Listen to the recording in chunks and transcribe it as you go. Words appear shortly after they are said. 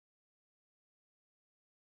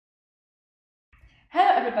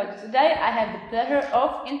everybody, today I have the pleasure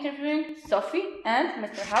of interviewing Sophie and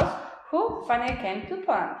Mr.House, who finally came to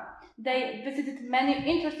Poland. They visited many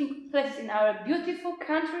interesting places in our beautiful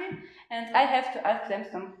country, and I have to ask them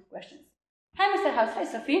some questions. Hi Mr. House, hi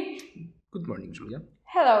Sophie. Good morning, Julia.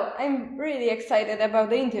 Hello, I'm really excited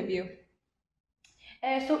about the interview.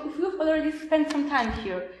 So if you've already spent some time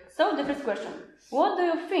here, so the first question, what do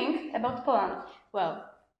you think about Poland? Well,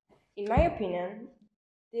 in my opinion,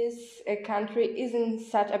 this country isn't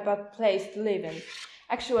such a bad place to live in.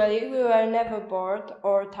 Actually, we were never bored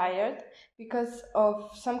or tired because of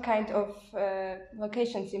some kind of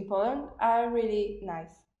locations in Poland are really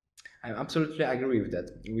nice. I absolutely agree with that.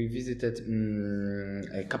 We visited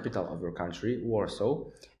a capital of our country, Warsaw,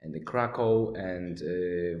 and Krakow and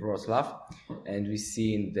Wrocław, and we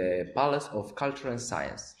seen the Palace of Culture and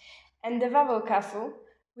Science. And the Wawel Castle,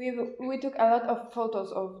 we took a lot of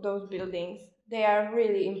photos of those buildings. They are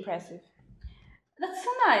really impressive. That's so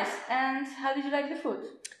nice. And how did you like the food?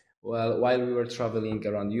 Well, while we were traveling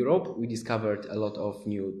around Europe, we discovered a lot of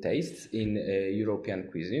new tastes in European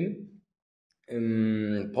cuisine.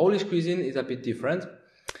 Polish cuisine is a bit different.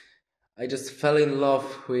 I just fell in love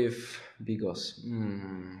with bigos.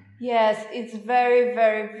 Yes, it's very,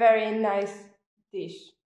 very, very nice dish.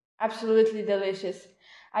 Absolutely delicious.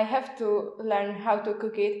 I have to learn how to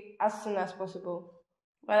cook it as soon as possible.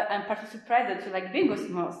 Well, I'm partly surprised that you like bingos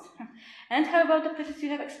most. And how about the places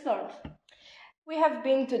you have explored? We have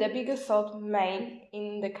been to the biggest salt mine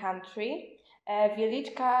in the country,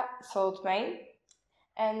 Wieliczka salt mine,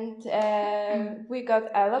 and we got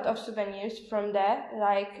a lot of souvenirs from there,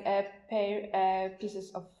 like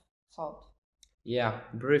pieces of salt. Yeah,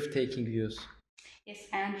 breathtaking views. Yes,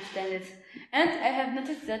 I understand it. And I have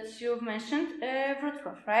noticed that you've mentioned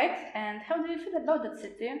Wrocław, right? And how do you feel about that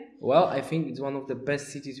city? Well, I think it's one of the best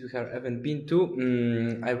cities we have ever been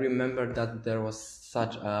to. I remember that there was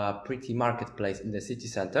such a pretty marketplace in the city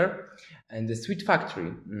center, and the sweet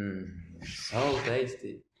factory. So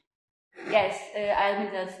tasty. Yes, I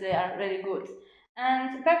admit that they are really good.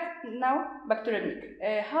 And back to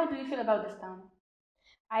Rybnik. How do you feel about this town?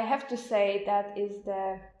 I have to say that is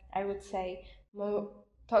I would say,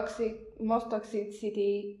 most toxic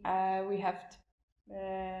city we have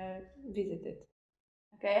visited.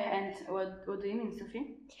 Okay, and what do you mean,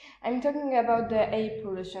 Sophie? I'm talking about the air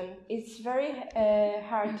pollution. It's very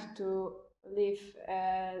hard to live,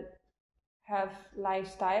 have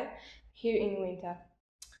lifestyle here in winter.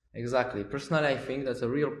 Exactly. Personally, I think that's a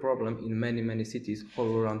real problem in many cities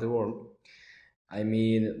all around the world. I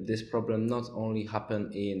mean, this problem not only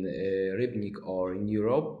happen in Rybnik or in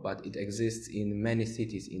Europe, but it exists in many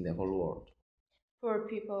cities in the whole world. Poor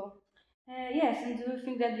people. Yes, and do you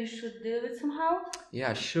think that they should deal with somehow?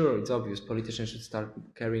 Yeah, sure, it's obvious. Politicians should start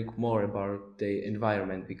caring more about the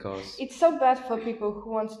environment because It's so bad for people who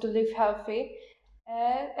want to live healthy,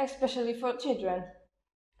 especially for children.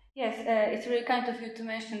 Yes, it's really kind of you to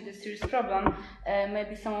mention this serious problem.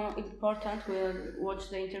 Maybe someone important will watch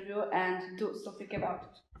the interview and do something about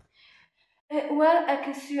it. Well, I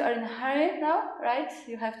can see you are in a hurry now, right?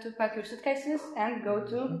 You have to pack your suitcases and go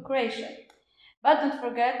to Croatia. But don't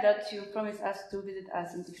forget that you promised us to visit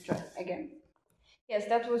us in Tivtra again. Yes,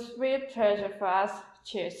 that was real pleasure for us.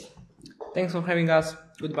 Cheers. thanks for having us.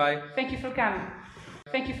 Goodbye. Thank you for coming.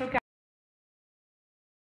 Thank you for coming.